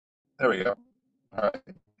There we go. All right.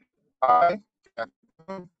 Hi.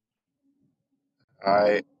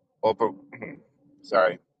 I hope.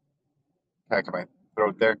 Sorry, back of my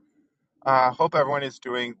throat there. Hope everyone is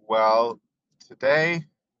doing well today.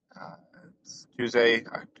 Uh, it's Tuesday,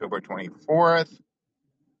 October 24th.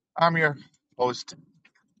 I'm your host,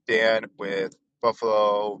 Dan, with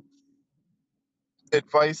Buffalo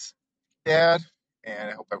Advice Dad, and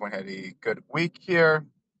I hope everyone had a good week here.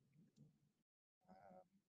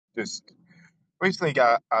 Just recently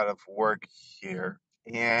got out of work here,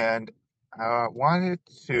 and I wanted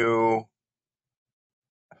to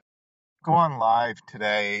go on live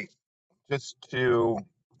today just to,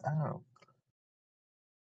 I don't know,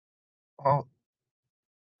 well,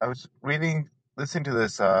 I was listening to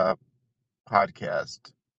this podcast,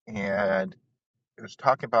 and it was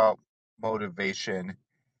talking about motivation.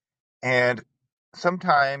 And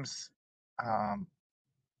sometimes, um,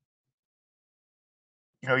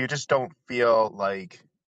 you just don't feel like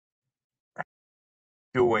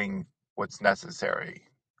doing what's necessary.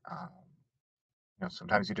 Um,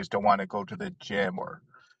 sometimes you just don't want to go to the gym or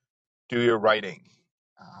do your writing.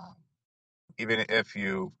 Um, Even if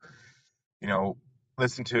you know,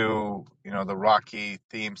 listen to, the Rocky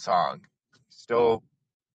theme song, still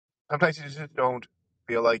sometimes you just don't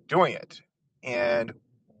feel like doing it. And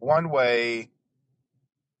one way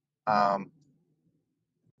um,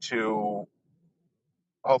 to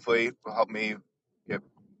hopefully will help me get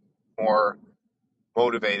more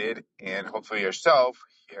motivated and hopefully yourself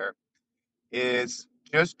here is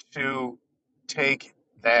just to take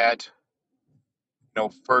that,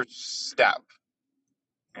 first step,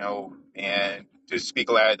 and just be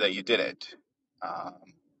glad that you did it. Um,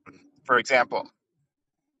 for example,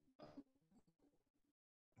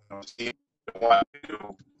 you want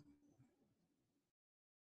to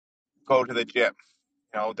go to the gym,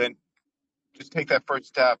 then just take that first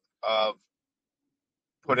step of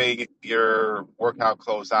putting your workout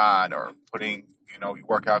clothes on or putting, your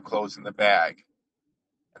workout clothes in the bag.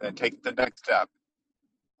 And then take the next step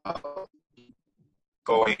of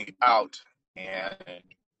going out and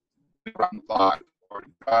around the block or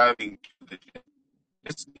driving to the gym.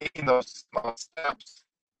 Just taking those small steps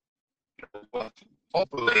will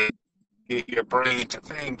hopefully get your brain to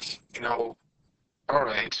think, all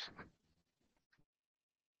right,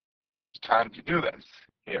 it's time to do this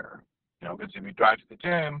here. Because if you drive to the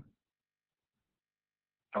gym,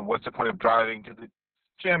 what's the point of driving to the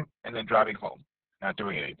gym and then driving home, not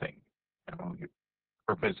doing anything? Your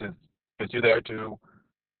purpose is because you're there to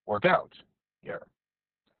work out here.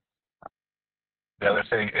 The other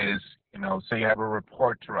thing is, say you have a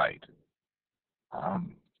report to write.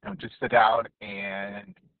 Just sit down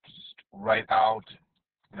and just write out,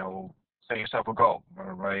 set yourself a goal.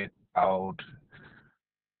 Write out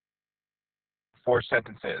 4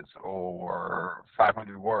 sentences or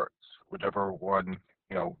 500 words, whichever one,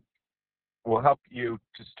 will help you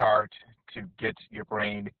to start to get your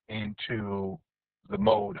brain into the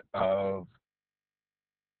mode of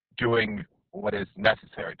doing what is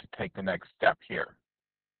necessary to take the next step here.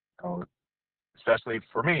 Especially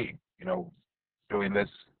for me, doing this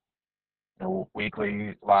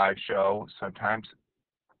weekly live show, sometimes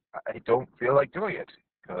I don't feel like doing it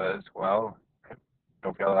because, well, I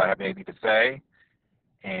don't feel like I have anything to say.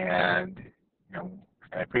 And,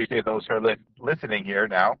 I appreciate those who are listening here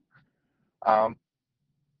now. But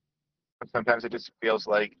sometimes it just feels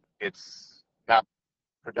like it's not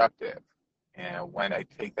productive. And when I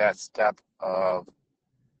take that step of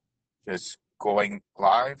just going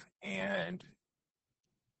live and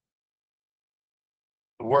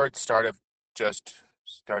the words start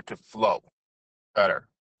to flow better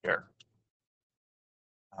here.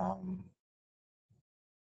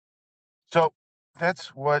 So that's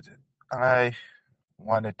what I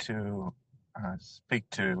wanted to speak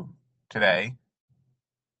to today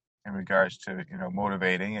in regards to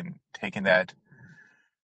motivating and taking that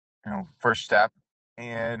first step.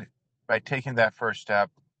 And by taking that first step,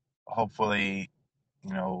 hopefully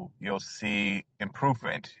you'll see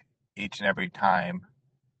improvement each and every time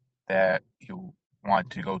that you want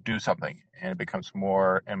to go do something, and it becomes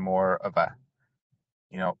more and more of a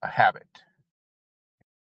habit.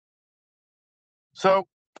 So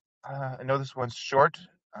I know this one's short,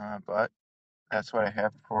 but that's what I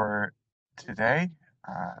have for today.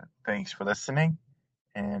 Thanks for listening,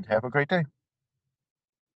 and have a great day.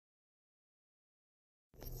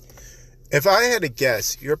 If I had to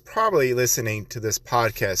guess, you're probably listening to this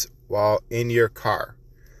podcast while in your car.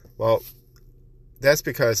 Well, that's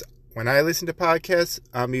because when I listen to podcasts,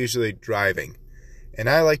 I'm usually driving, and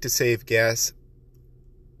I like to save gas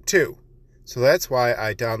too. So that's why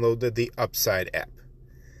I downloaded the Upside app.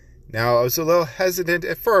 Now, I was a little hesitant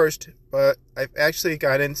at first, but I've actually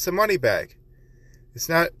gotten some money back. It's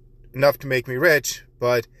not enough to make me rich,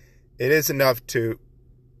 but it is enough to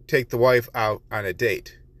take the wife out on a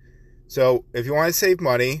date. So if you want to save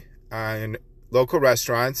money on local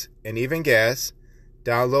restaurants and even gas,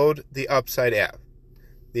 download the Upside app.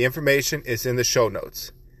 The information is in the show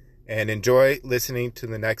notes. And enjoy listening to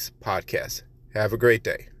the next podcast. Have a great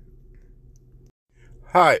day.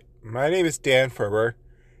 Hi, my name is Dan Ferber,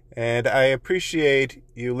 and I appreciate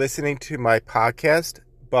you listening to my podcast,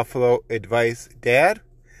 Buffalo Advice Dad.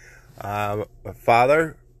 I'm a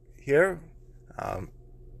father here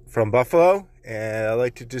from Buffalo, and I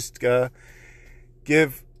like to just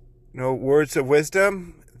give words of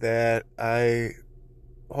wisdom that I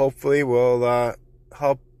hopefully will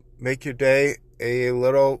help make your day a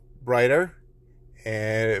little brighter.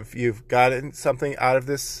 And if you've gotten something out of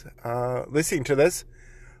this, listening to this,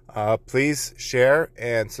 please share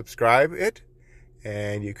and subscribe it.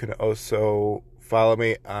 And you can also follow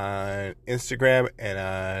me on Instagram and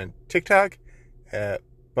on TikTok at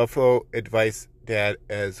Buffalo Advice Dad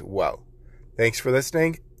as well. Thanks for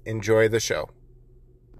listening. Enjoy the show.